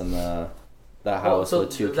fence and the house with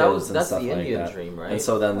two kids and stuff like that. That's the Indian dream, right? And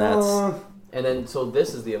so then so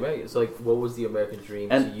this is the American. So like, what was the American dream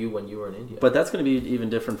to you when you were in India? But that's going to be even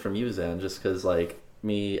different from you, Zan, just because like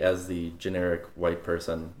me as the generic white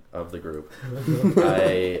person of the group,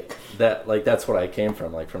 that's what I came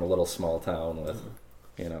from, like from a little small town with,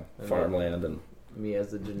 farmland and me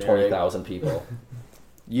as the generic 20,000 people.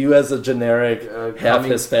 You as a generic, half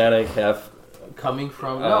Hispanic, half coming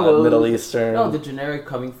from Middle Eastern. No, the generic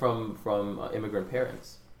coming from immigrant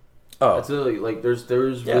parents. Oh, it's literally like there's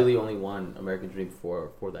really only one American dream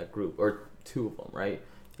for that group, or two of them, right?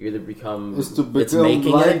 You either become Is to It's become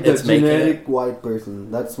making like it, the it's making generic white person.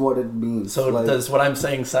 That's what it means. So like, does what I'm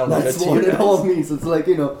saying sound good that's to what you it all guys? means. It's like,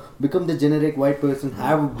 become the generic white person,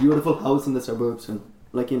 have a beautiful house in the suburbs, and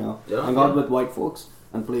hang out with white folks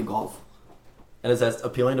and play golf. And is that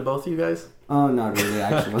appealing to both of you guys? Oh, not really,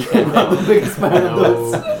 actually. I'm not the biggest fan of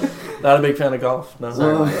those. Not a big fan of golf? No.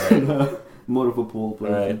 No. More of a pool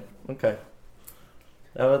player. Right. Okay.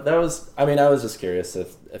 That was. I mean, I was just curious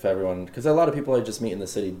if everyone, because a lot of people I just meet in the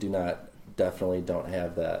city definitely don't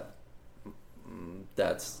have that.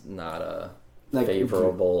 That's not a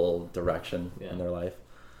favorable direction in their life,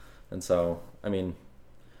 and so I mean,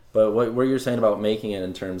 but what you're saying about making it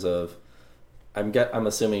in terms of, I'm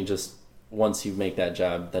assuming just once you make that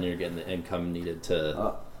job, then you're getting the income needed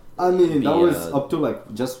to. I mean, that was up to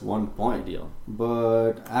just one point. Ideal.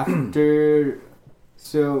 But after,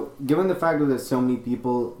 so given the fact that there's so many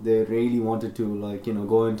people, they really wanted to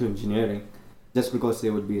go into engineering, just because they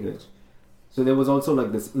would be rich. So there was also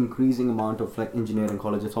this increasing amount of engineering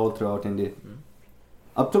colleges all throughout India.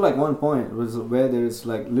 Up to one point was where there is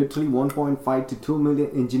literally 1.5 to 2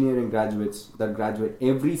 million engineering graduates that graduate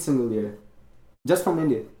every single year, just from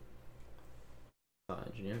India.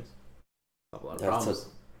 Engineers. A lot of That's problems.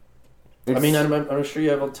 I mean, I'm sure you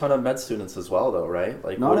have a ton of med students as well, though,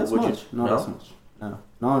 right? Not as much. Not as much. No,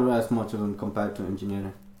 not as much when compared to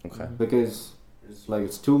engineering. Okay. Because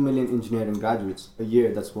it's 2 million engineering graduates a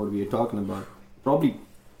year. That's what we are talking about. Probably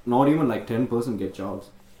not even 10% get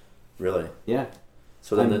jobs. Really? Yeah.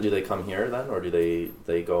 So then do they come here then, or do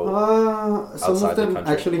they go some outside of them the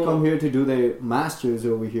country? actually come here to do their masters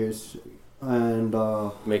over here and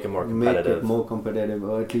make it more make competitive. it more competitive,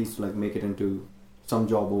 or at least make it into some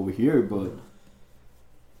job over here. But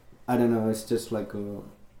I don't know. It's just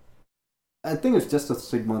I think it's just a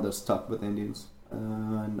stigma that's stuck with Indians,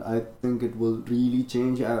 and I think it will really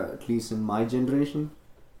change, at least in my generation.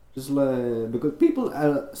 Just because people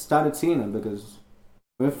started seeing it, because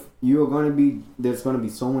if you're there's going to be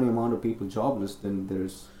so many amount of people jobless, then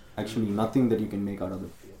there's actually nothing that you can make out of it.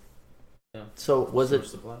 Yeah. So was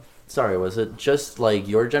it just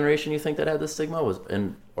your generation you think that had this stigma,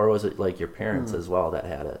 or was it your parents as well that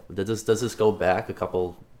had it? Does this go back a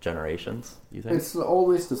couple generations, you think? It's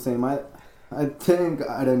always the same. I think,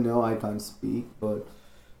 I don't know, I can't speak, but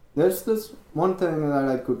there's this one thing that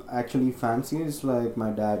I could actually fancy is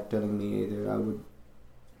my dad telling me that I would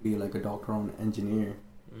be a doctor or an engineer.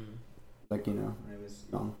 When I was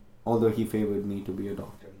young. Although he favored me to be a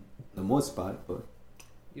doctor for the most part, but...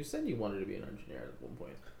 You said you wanted to be an engineer at one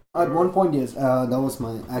point. At one point, yes. That was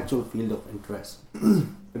my actual field of interest.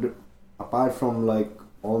 Apart from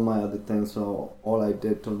all my other things, so all I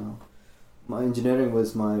did till now, my engineering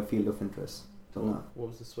was my field of interest till now. What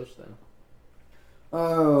was the switch then?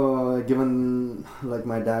 Given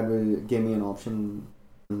my dad gave me an option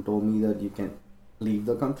and told me that you can leave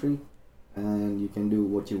the country and you can do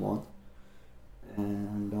what you want,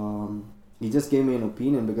 and he just gave me an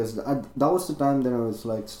opinion, because that was the time that I was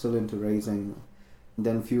still into racing.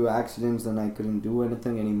 Then few accidents, then I couldn't do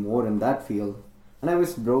anything anymore in that field, and I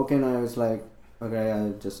was broken. I was okay,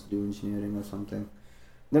 I'll just do engineering or something.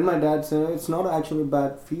 Then my dad said it's not actually a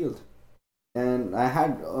bad field, and I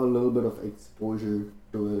had a little bit of exposure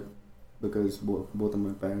to it because both of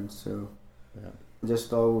my parents. So I just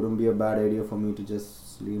thought it wouldn't be a bad idea for me to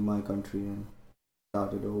just leave my country and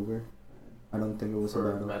start it over. I don't think it was a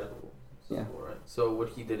bad medical. Yeah. Right. So what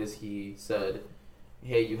he did is he said,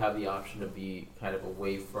 hey, you have the option to be kind of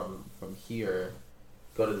away from here,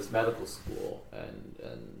 go to this medical school,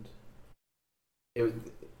 and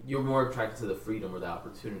you're more attracted to the freedom or the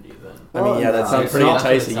opportunity than... I mean, that sounds pretty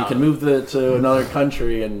enticing. You can move to another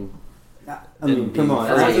country and... I mean, come on.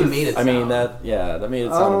 That's how you made it sound. I mean, that made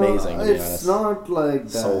it sound amazing, to be honest. It's not like that.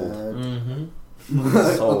 Sold. Mm-hmm.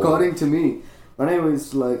 According to me, when I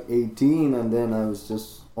was 18, and then I was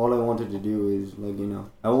just... all I wanted to do is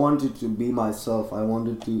I wanted to be myself. I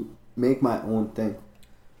wanted to make my own thing.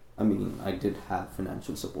 I mean, I did have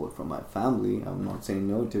financial support from my family. I'm not saying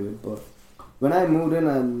no to it, but when I moved in,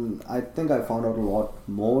 and I think I found out a lot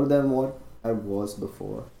more than what I was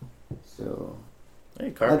before. So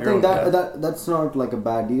hey, I think that's not a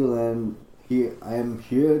bad deal. And I am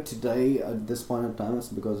here today at this point in time is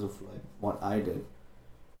because of what I did.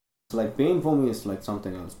 It's pain for me is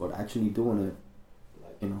something else, but actually doing it,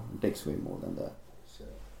 it takes way more than that. So,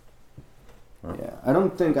 yeah, I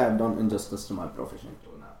don't think I've done injustice to my profession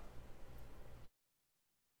till now.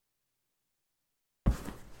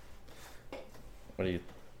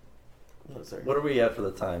 What are we at for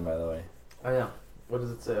the time, by the way? Oh yeah. What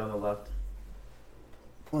does it say on the left?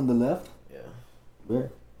 On the left? Yeah.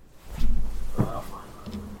 Where?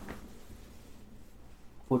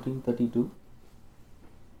 1432.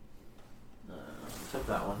 Check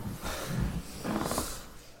that one.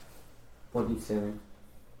 47.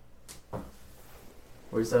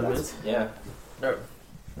 47 minutes? Yeah. No.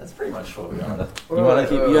 That's pretty much what we wanted. You want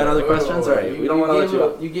to keep? You got other questions? All right. We don't want to let you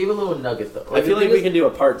up. You gave a little nugget though. I feel like we can do a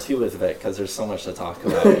part 2 with Vic because there's so much to talk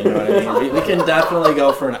about. You know what I mean? We can definitely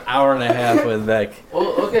go for an hour and a half with Vic. Well,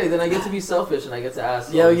 okay, then I get to be selfish and I get to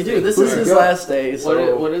ask. Yeah, you do. This is his last day.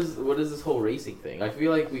 So what is this whole racing thing? I feel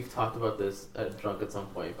like we've talked about this at drunk at some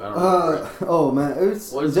point. But I don't remember. Oh man, it's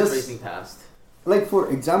What is just this racing past? like, for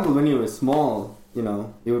example, when you were small, you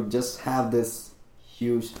know, you would just have this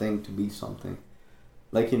huge thing to be something.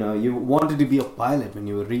 Like, you know, you wanted to be a pilot when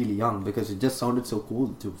you were really young because it just sounded so cool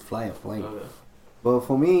to fly a plane. Okay. But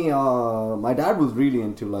for me, my dad was really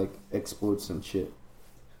into like exports and shit.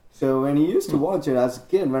 So when he used to watch it as a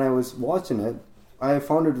kid, when I was watching it, I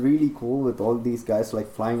found it really cool with all these guys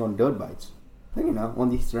like flying on dirt bikes, like, you know, on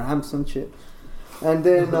these ramps and shit. And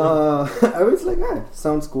then I was like,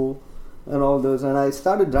 sounds cool, and all those. And I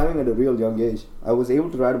started driving at a real young age. I was able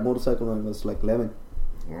to ride a motorcycle when I was like 11.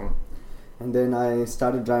 Wow. And then I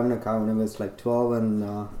started driving a car when I was like 12,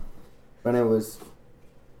 and when I was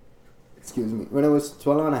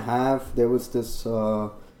 12 and a half, there was this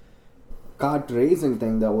kart racing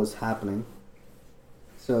thing that was happening.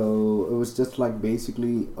 So it was just like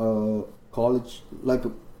basically college, like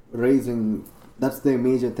racing, that's the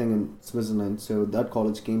major thing in Switzerland. So that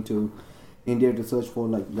college came to India to search for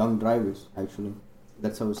like young drivers, actually.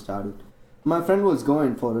 That's how it started. My friend was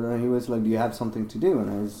going for it, and he was like, do you have something to do? And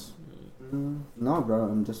I was, no bro,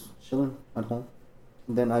 I'm just chilling at home.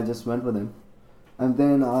 And then I just went with him. And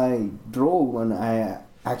then I drove, and I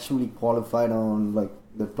actually qualified on like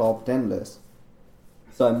the top 10 list.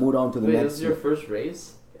 So I moved on to the Wait, next. this is your first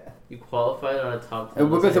race? Yeah. You qualified on a top 10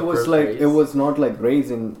 Because list it on your was first like, race? it was not like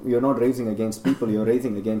racing, you're not racing against people, you're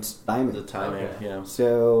racing against timing. The timing, Okay. yeah.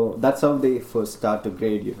 So that's how they first start to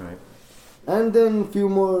grade you. Right. And then few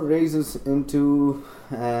more races into,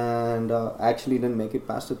 and actually didn't make it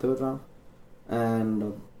past the third round.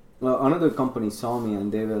 And another company saw me,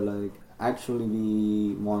 and they were like, actually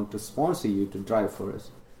we want to sponsor you to drive for us.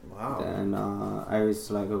 Wow. And I was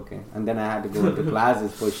like, okay. And then I had to go into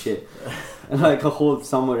classes for shit. And like a whole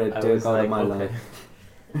summer it I took was out like, of my okay.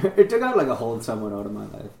 life. It took out like a whole summer out of my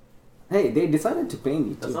life. Hey, they decided to pay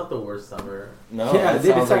me too. That's not the worst summer. No. Yeah, that they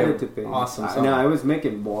sounds like decided an to pay me. Awesome. I song. know, I was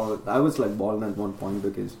making ball. I was like balling at one point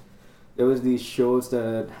because there was these shows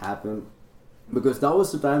that happened. Because that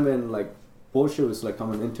was the time when like Porsche was like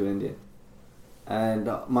coming into India. And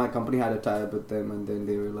my company had a tie-up with them, and then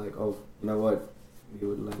they were like, oh, you know what? We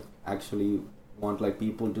would like actually want like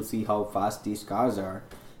people to see how fast these cars are.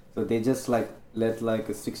 So they just like let like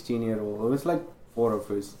a 16-year-old, it was like 4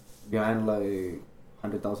 of us behind like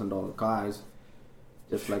 $100,000 cars,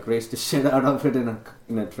 just like race the shit out of it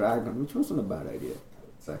in a track, which wasn't a bad idea, I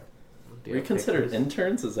would say. Do Were you considered pictures?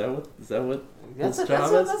 interns? Is that what That's his a-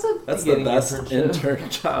 job that's a- is? that's a the getting best internship. intern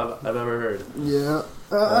job I've ever heard. Yeah,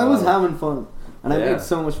 I was having fun, and I Yeah. made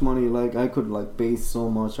so much money. Like I could like pay so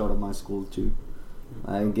much out of my school too.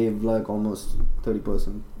 I gave like almost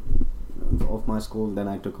 30% of my school. Then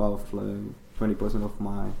I took off like 20% of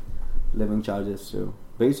my living charges. So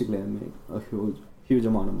basically, I made a huge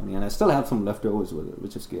amount of money, and I still have some leftovers with it,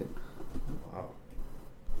 which is good. Wow.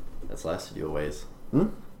 That's lasted you a ways. Hmm?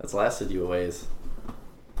 That's lasted you a ways.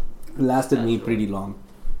 It lasted me Naturally. pretty long,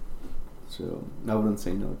 so I wouldn't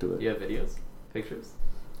say no to it. You have videos? Pictures?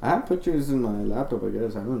 I have pictures in my laptop. I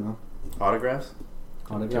guess I don't know. Autographs?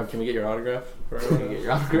 Autograph. Can we get your autograph? For Can you everyone? get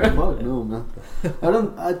your autograph? Fuck no,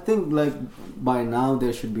 man. I think like by now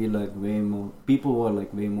there should be like way more people who are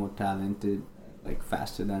like way more talented, like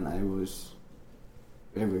faster than I was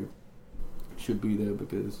ever. Should be there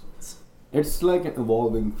because it's like an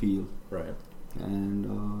evolving field, Right. and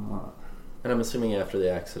And I'm assuming after the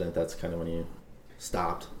accident, that's kind of when you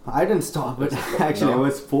stopped. I didn't stop. But actually, I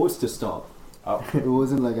was forced to stop. Oh. It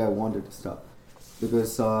wasn't like I wanted to stop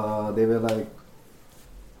because they were like,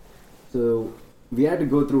 so we had to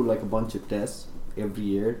go through like a bunch of tests every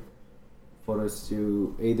year for us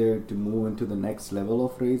to either to move into the next level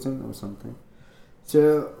of racing or something.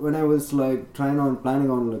 So when I was like planning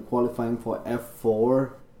on like qualifying for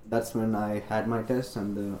F4, that's when I had my test,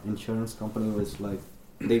 and the insurance company was like,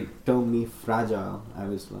 they termed me fragile. I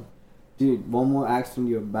was like, dude, one more accident,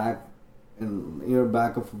 you're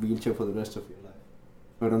back of a wheelchair for the rest of your life.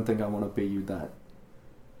 I don't think I want to pay you that.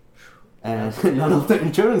 And none of the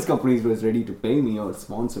insurance companies was ready to pay me or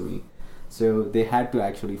sponsor me, so they had to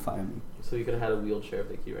actually fire me. So you could have had a wheelchair,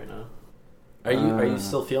 Vicky, right now. Are you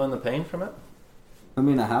still feeling the pain from it? I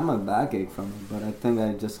mean, I have my backache from it, but I think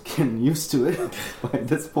I just getting used to it by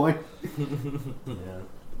this point. Yeah.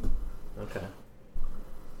 Okay.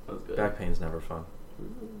 That's good. Back pain's never fun.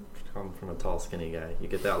 Come from a tall, skinny guy. You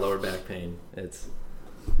get that lower back pain. It's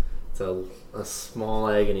a small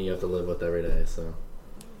agony you have to live with every day. So.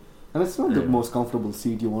 And it's not the most comfortable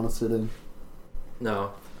seat you want to sit in.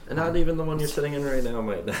 No. And not even the one you're sitting in right now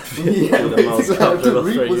might not be Yeah, the most comfortable for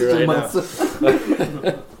you right now.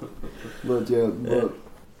 But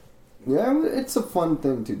it's a fun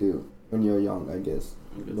thing to do when you're young, I guess.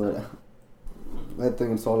 But I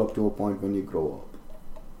think it's all up to a point when you grow up.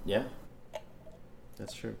 Yeah,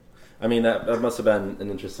 that's true. I mean, that must have been an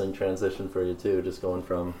interesting transition for you too, just going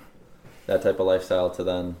from that type of lifestyle to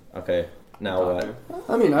then, okay, now what?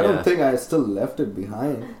 I mean, I don't think I still left it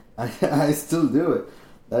behind. I still do it.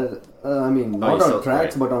 Not on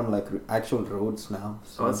tracks, but on like actual roads now.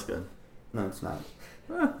 So. Oh, that's good. No, it's not.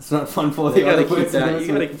 It's not fun for the other person. You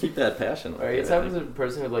gotta keep that passion. Are you the type of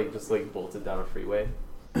person who like just like bolted down a freeway?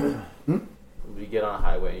 You get on a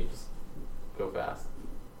highway, you just go fast.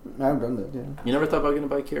 I've done that, yeah. You never thought about getting a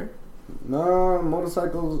bike here? No,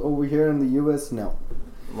 motorcycles over here in the US, no.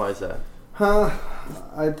 Why is that?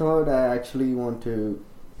 I thought I actually want to.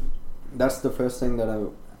 That's the first thing that I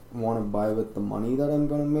want to buy with the money that I'm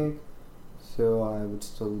gonna make. So I would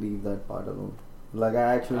still leave that part alone. Like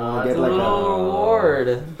I actually want to get like a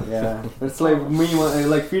reward. Yeah, it's like me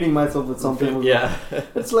like feeding myself with something. Yeah,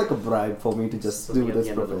 it's like a bribe for me to just do this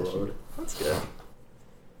profession. That's good.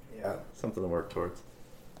 Yeah, something to work towards.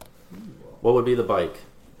 What would be the bike?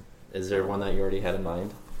 Is there one that you already had in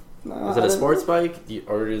mind? No, is it a sports bike,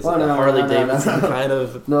 or is it a Harley Davidson kind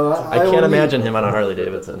of? No, I can't imagine him on a Harley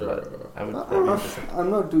Davidson, but I'm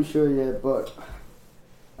not too sure yet, but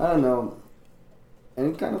I don't know.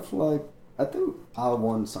 Any kind of like, I think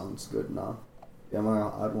R1 sounds good now.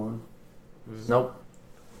 Yamaha R1. Nope.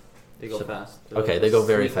 They go fast. Okay, they go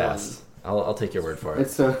very fast. I'll take your word for it.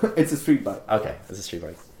 It's a street bike. Okay, it's a street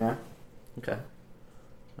bike. Yeah. Okay.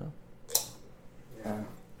 Well. Yeah.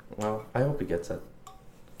 Well, I hope he gets it.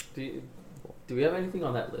 Do we have anything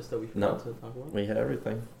on that list that we forgot to talk about? We hit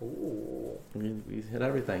everything. Ooh. We hit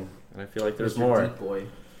everything, and I feel like there's Mr. more. Deep boy.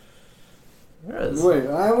 There is. Wait,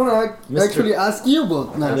 I want to actually ask you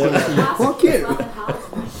about that. Fuck it.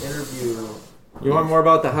 Interview. You want more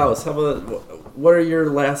about the house? How about what are your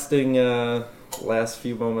last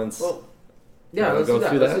few moments? Well, yeah, let's go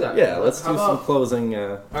through that. Yeah, let's do some closing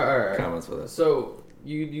comments with it. So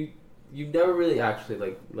you never really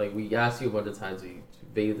actually like we asked you a bunch of times. We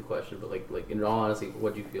evaded the question, but like in all honesty,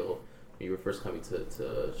 what do you feel when you were first coming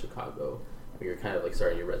to Chicago? When you're kind of like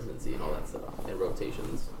starting your residency and all that stuff and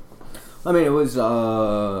rotations. I mean, it was.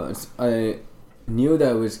 I knew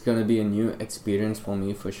that it was gonna be a new experience for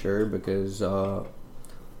me for sure because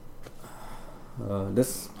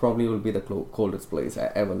this probably will be the coldest place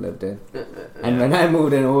I ever lived in. And when I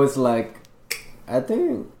moved in, it was like, I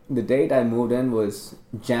think the date I moved in was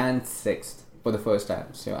Jan 6th for the first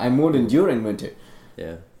time. So I moved in during winter.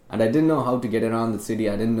 Yeah. And I didn't know how to get around the city.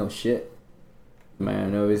 I didn't know shit.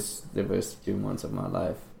 Man, it was the worst 2 months of my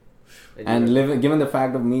life. And given the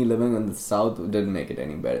fact of me living in the south, it didn't make it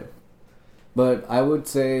any better. But I would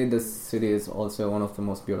say this city is also one of the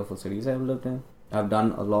most beautiful cities I've lived in. I've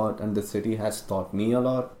done a lot, and the city has taught me a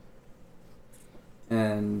lot.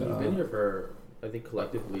 And you've been here for, I think,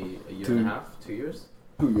 collectively a year and a half, 2 years.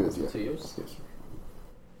 2 years, yeah. 2 years. Yes.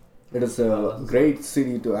 It is a great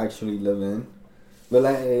city to actually live in. Will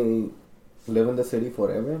I live in the city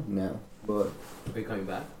forever? No, but are you coming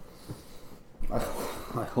back?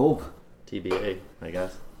 I hope. TBA, I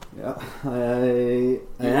guess. Yeah, I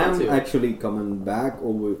am actually coming back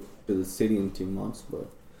over to the city in 2 months, but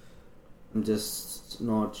I'm just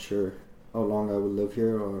not sure how long I will live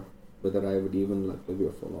here or whether I would even live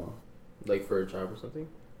here for long. Like for a job or something?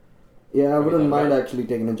 Yeah, I wouldn't mind actually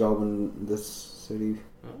taking a job in this city.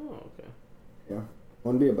 Oh, okay. Yeah,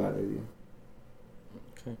 won't be a bad idea.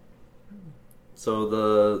 Okay. So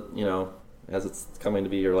as it's coming to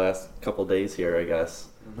be your last couple days here, I guess.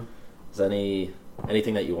 Mm-hmm. Is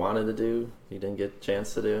anything that you wanted to do you didn't get a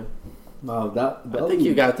chance to do? No, I think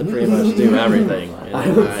you got to pretty much do everything. I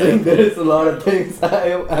don't think there's a lot of things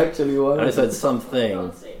I actually wanted. I said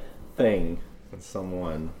something,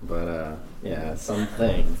 someone, but yeah,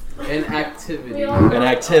 something. An activity.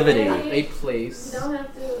 A place. You don't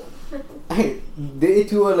have to. They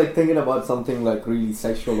too are like thinking about something like really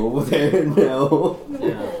sexual over there now.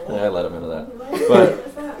 Yeah, I let them into that.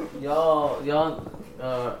 But y'all,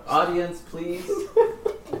 audience, please.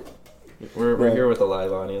 We're here with a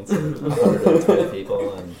live audience of 120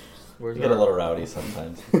 people, and we get a little rowdy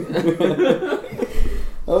sometimes.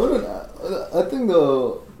 I think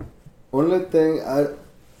the only thing I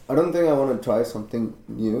don't think I want to try something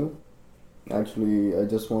new. Actually, I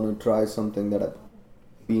just want to try something that I've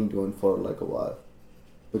been doing for like a while.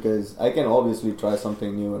 Because I can obviously try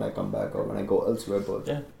something new when I come back or when I go elsewhere, but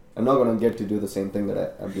I'm not gonna get to do the same thing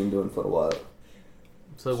that I've been doing for a while.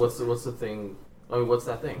 So what's the thing? I mean, what's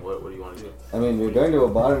that thing? What do you want to do? I mean, we're going to a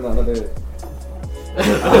bar in another.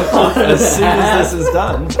 As soon as this is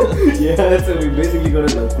done. Yeah, so we basically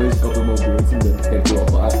gonna finish a couple more beers and then head to a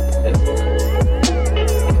bar.